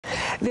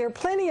There are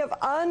plenty of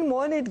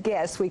unwanted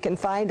guests we can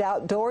find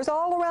outdoors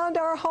all around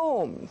our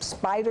home.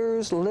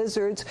 Spiders,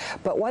 lizards,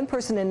 but one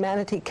person in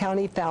Manatee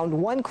County found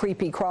one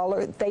creepy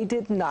crawler they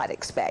did not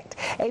expect.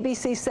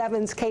 ABC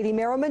 7's Katie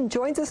Merriman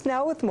joins us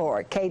now with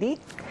more. Katie?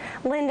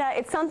 Linda,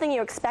 it's something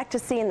you expect to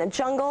see in the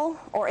jungle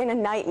or in a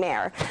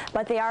nightmare,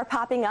 but they are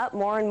popping up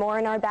more and more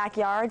in our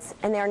backyards,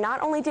 and they are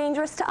not only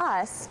dangerous to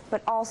us,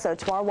 but also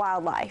to our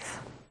wildlife.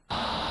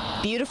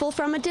 Beautiful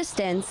from a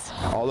distance,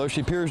 although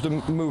she appears to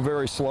move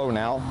very slow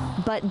now,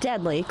 but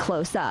deadly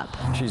close up.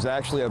 She's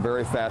actually a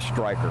very fast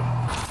striker.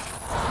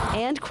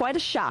 And quite a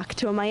shock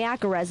to a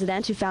Mayaka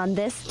resident who found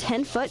this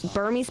 10-foot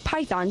Burmese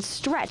python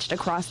stretched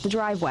across the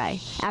driveway.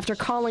 After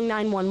calling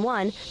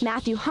 911,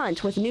 Matthew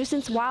Hunt with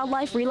Nuisance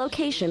Wildlife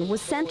Relocation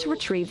was sent to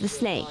retrieve the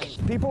snake.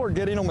 People are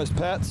getting them as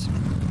pets,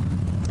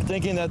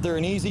 thinking that they're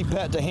an easy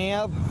pet to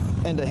have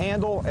and to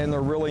handle, and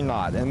they're really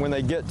not. And when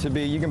they get to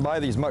be, you can buy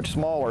these much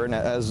smaller, and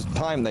as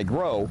time they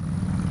grow,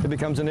 it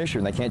becomes an issue,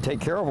 and they can't take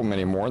care of them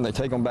anymore, and they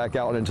take them back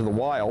out into the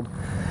wild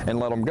and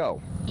let them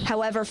go.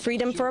 However,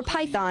 freedom for a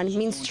python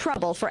means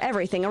trouble for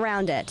everything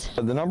around it.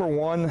 The number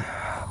one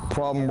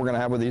problem we're going to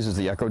have with these is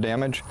the eco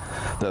damage,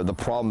 the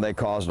problem they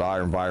cause to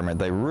our environment.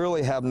 They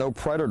really have no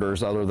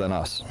predators other than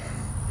us.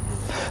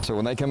 So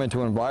when they come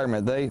into an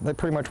environment, they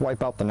pretty much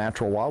wipe out the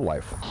natural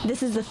wildlife.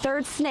 This is the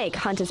third snake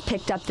Hunt has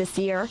picked up this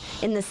year.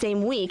 In the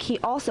same week, he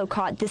also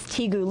caught this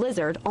tegu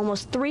lizard,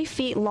 almost 3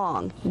 feet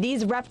long.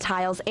 These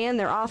reptiles and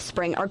their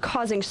offspring are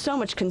causing so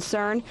much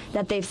concern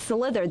that they've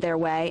slithered their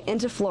way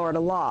into Florida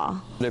law.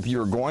 If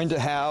you're going to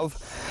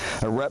have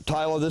a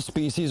reptile of this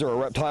species or a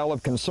reptile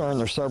of concern,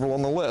 there's several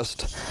on the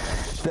list,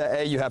 that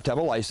A, you have to have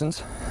a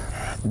license,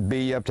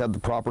 B, you have to have the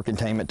proper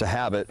containment to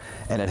have it,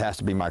 and it has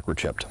to be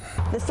microchipped.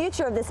 The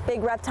future of this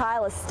big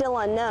reptile is still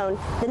unknown.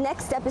 The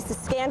next step is to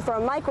scan for a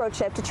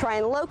microchip to try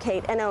and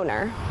locate an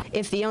owner.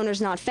 If the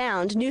owner's not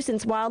found,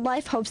 Nuisance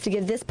Wildlife hopes to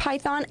give this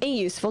python a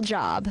useful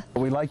job.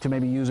 We like to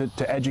maybe use it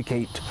to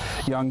educate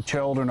young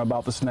children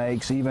about the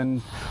snakes,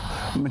 even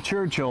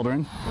mature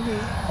children,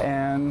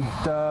 and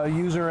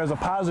use her as a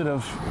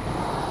positive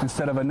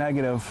instead of a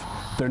negative.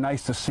 They're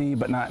nice to see,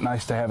 but not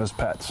nice to have as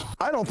pets.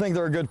 I don't think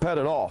they're a good pet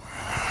at all.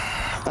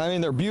 I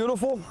mean, they're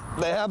beautiful,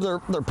 they have their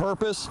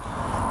purpose,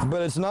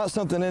 but it's not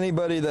something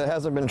anybody that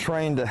hasn't been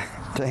trained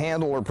to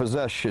handle or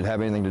possess should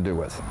have anything to do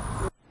with.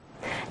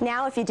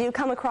 Now, if you do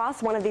come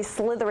across one of these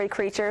slithery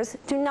creatures,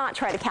 do not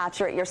try to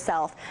capture it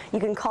yourself. You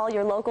can call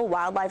your local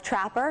wildlife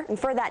trapper, and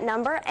for that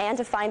number and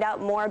to find out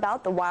more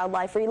about the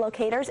wildlife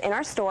relocators in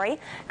our story,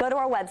 go to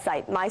our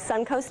website,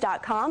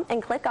 mysuncoast.com,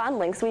 and click on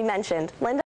links we mentioned. Linda?